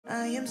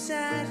I am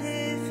sat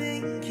here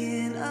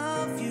thinking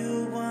of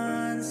you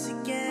once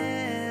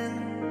again.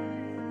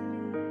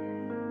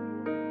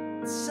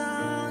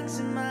 Songs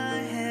in my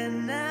head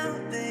now,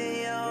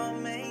 they all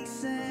make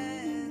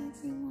sense.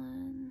 Hey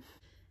everyone,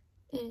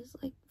 it is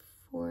like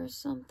 4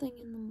 something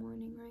in the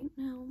morning right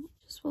now.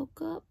 Just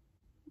woke up.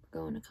 We're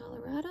going to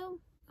Colorado,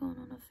 going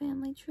on a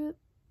family trip,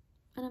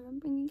 and I'm gonna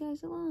bring you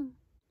guys along.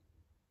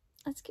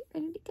 Let's get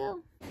ready to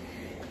go.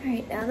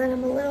 Alright, now that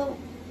I'm a little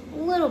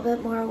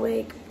bit more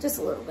awake, just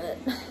a little bit.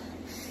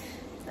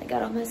 I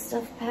got all my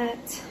stuff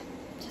packed.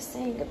 Just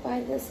saying goodbye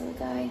to this little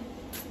guy.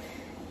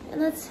 And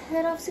let's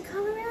head off to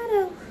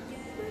Colorado.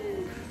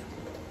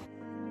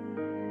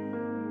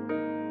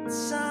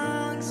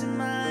 Songs in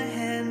my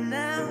head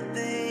now,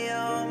 they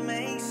all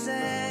make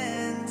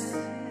sense.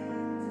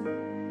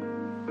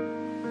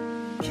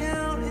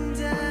 Counting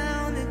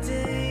down the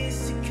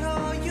days to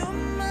call you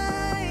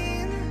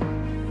mine,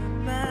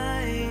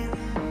 mine.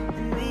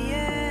 In the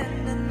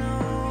end, I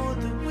know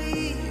that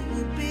we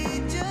will be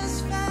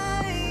just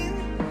fine,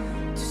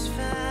 just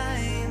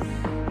fine.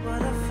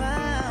 What I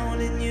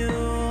found in you,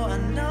 I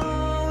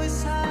know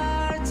it's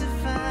hard to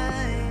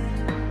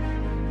find.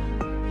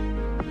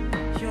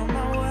 You're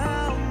my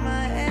world,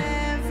 my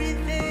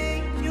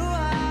everything. You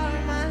are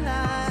my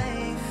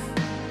life.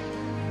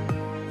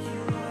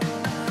 You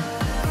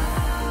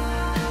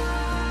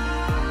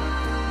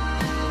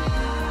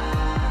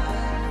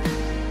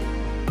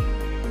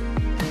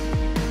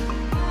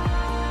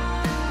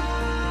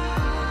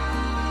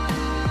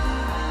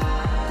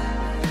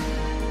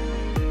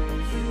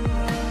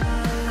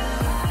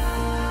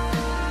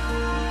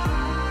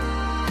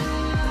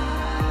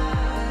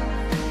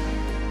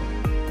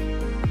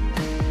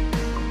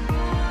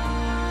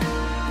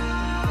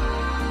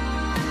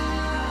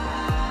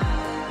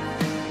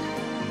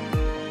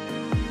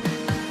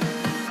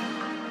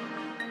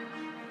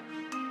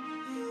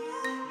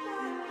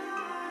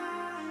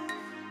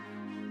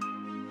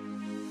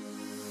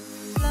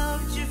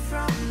loved you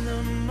from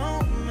the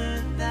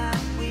moment that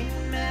we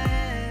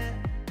met.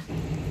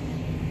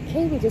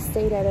 Okay, we just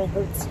stayed at a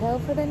hotel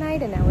for the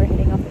night, and now we're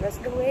heading off the rest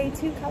of the way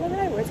to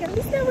Colorado, where it's gonna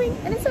be snowing,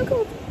 and it's so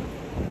cold.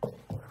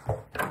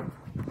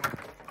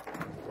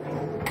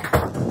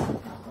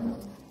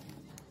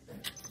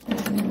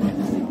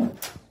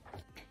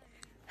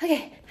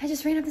 Okay, I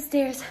just ran up the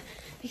stairs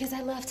because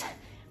I left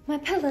my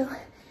pillow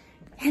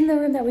in the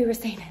room that we were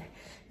staying in.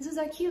 This is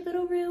our cute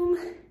little room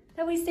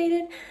that we stayed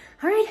in.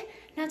 All right,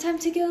 now time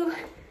to go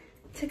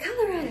to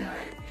Colorado.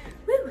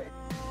 Woo!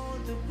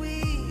 That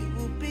we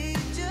will be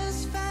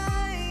just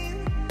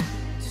fine,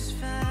 just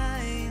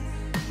fine.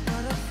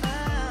 What I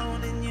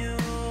found in you,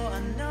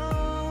 I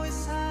know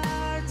it's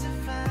hard to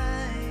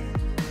find.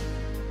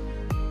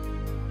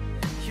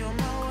 You're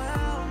my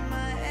world,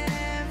 my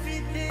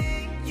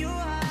everything. You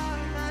are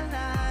my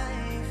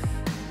life.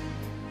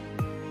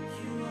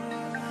 You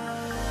are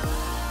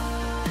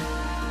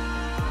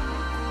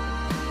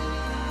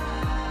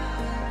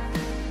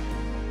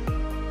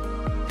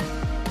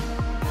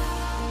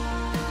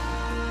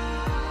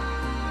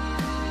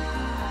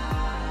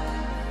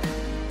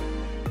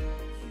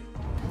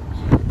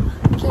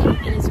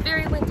Okay, it is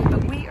very windy,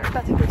 but we are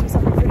about to go do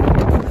something pretty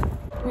cool.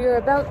 We are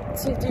about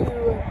to do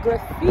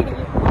graffiti.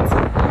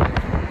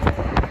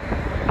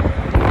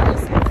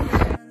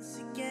 once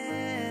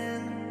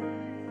again.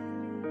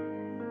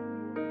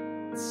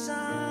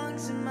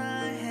 Songs in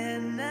my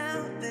head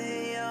now,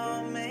 they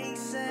all make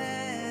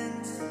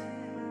sense.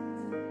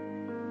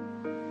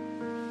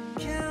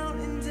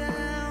 Counting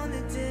down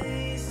the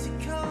days to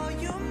call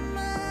you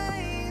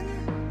mine,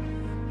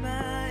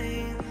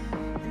 mine.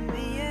 In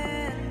the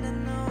end, I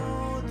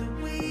know that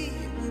we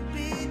will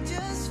be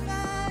just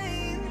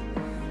fine,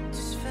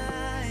 just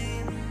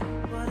fine.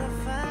 What I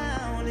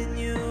found in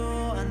you,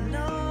 I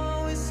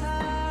know it's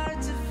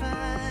hard to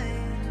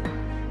find.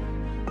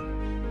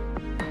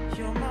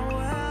 You're my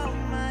world,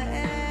 my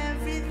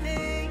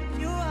everything.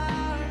 You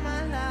are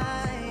my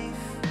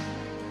life.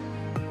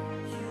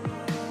 You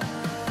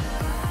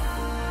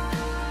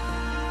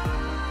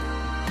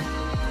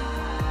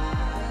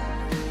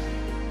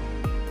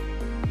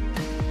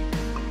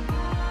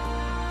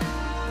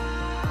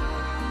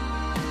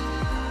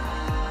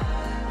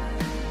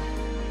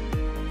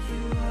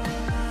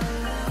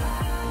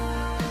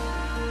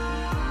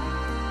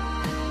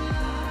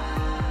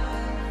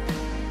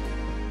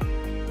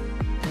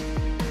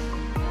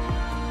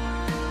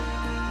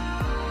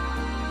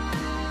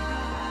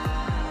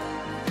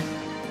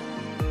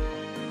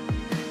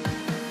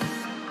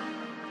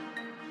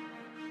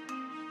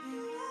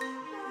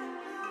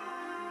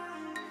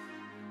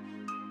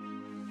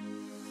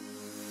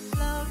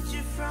loved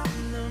you from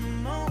the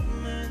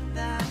moment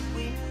that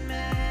we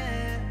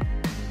met.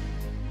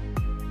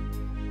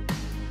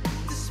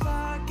 The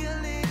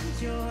sparkle in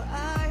your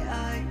eye,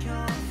 I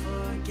can't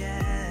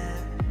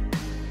forget.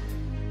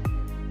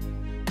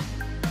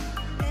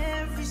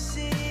 Every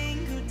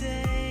single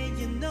day,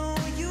 you know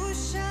you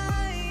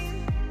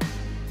shine,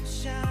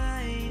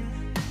 shine.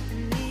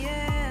 In the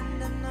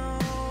end, I know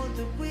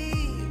that we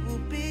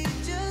will be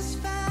just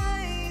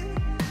fine,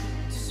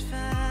 just fine.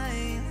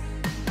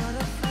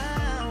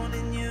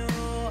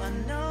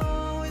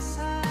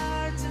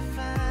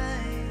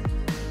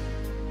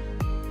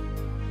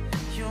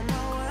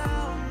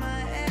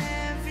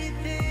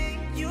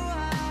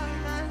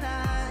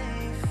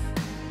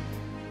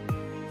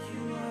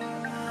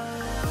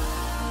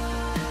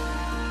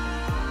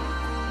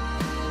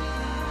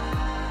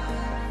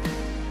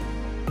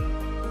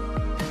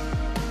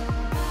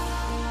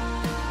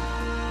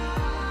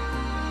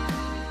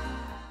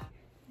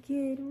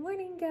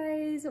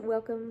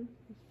 welcome.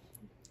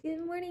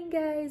 Good morning,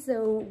 guys.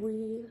 So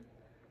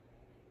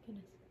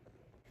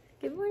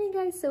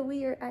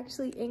we are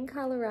actually in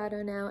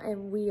Colorado now,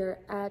 and we are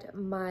at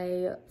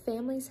my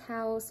family's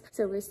house.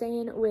 So we're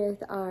staying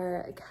with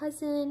our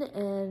cousin,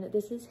 and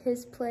this is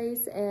his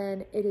place,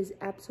 and it is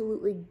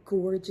absolutely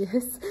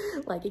gorgeous.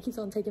 Like, it keeps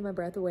on taking my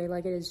breath away.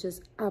 Like, it is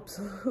just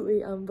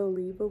absolutely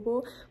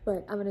unbelievable.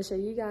 But I'm gonna show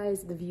you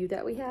guys the view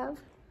that we have.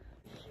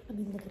 I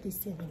mean, look at these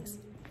ceilings.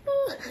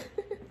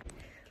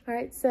 All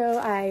right, so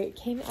I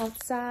came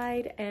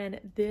outside, and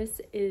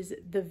this is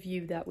the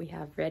view that we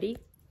have. Ready?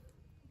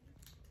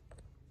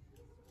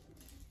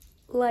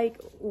 Like,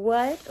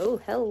 what? Oh,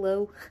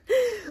 hello.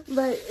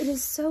 But it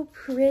is so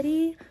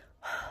pretty.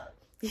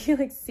 You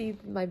like see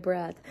my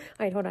breath.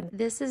 All right, hold on.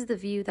 This is the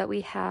view that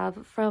we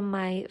have from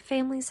my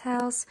family's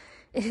house.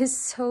 It is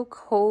so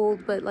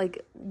cold, but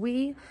like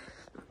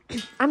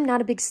I'm not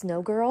a big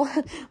snow girl,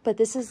 but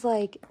this is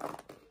like,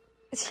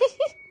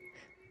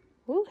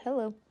 oh,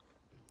 hello.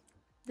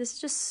 This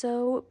is just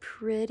so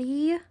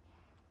pretty.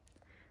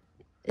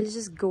 It's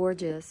just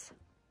gorgeous.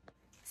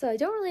 So I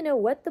don't really know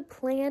what the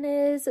plan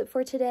is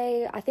for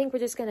today. I think we're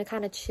just gonna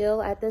kind of chill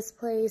at this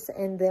place,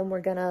 and then we're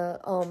gonna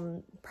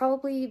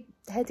probably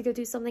head to go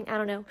do something. I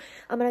don't know.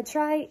 I'm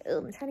trying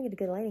to get a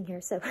good lighting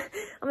here. So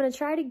I'm gonna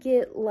try to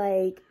get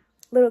like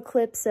little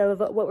clips of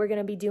what we're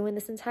gonna be doing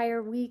this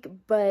entire week.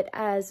 But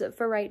as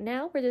for right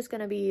now, we're just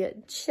gonna be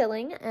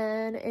chilling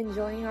and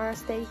enjoying our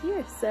stay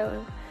here.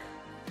 So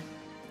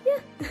yeah.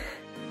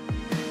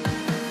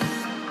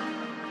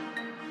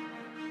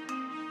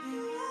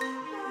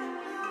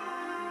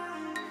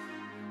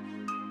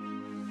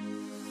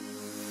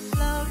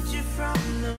 Loved you from the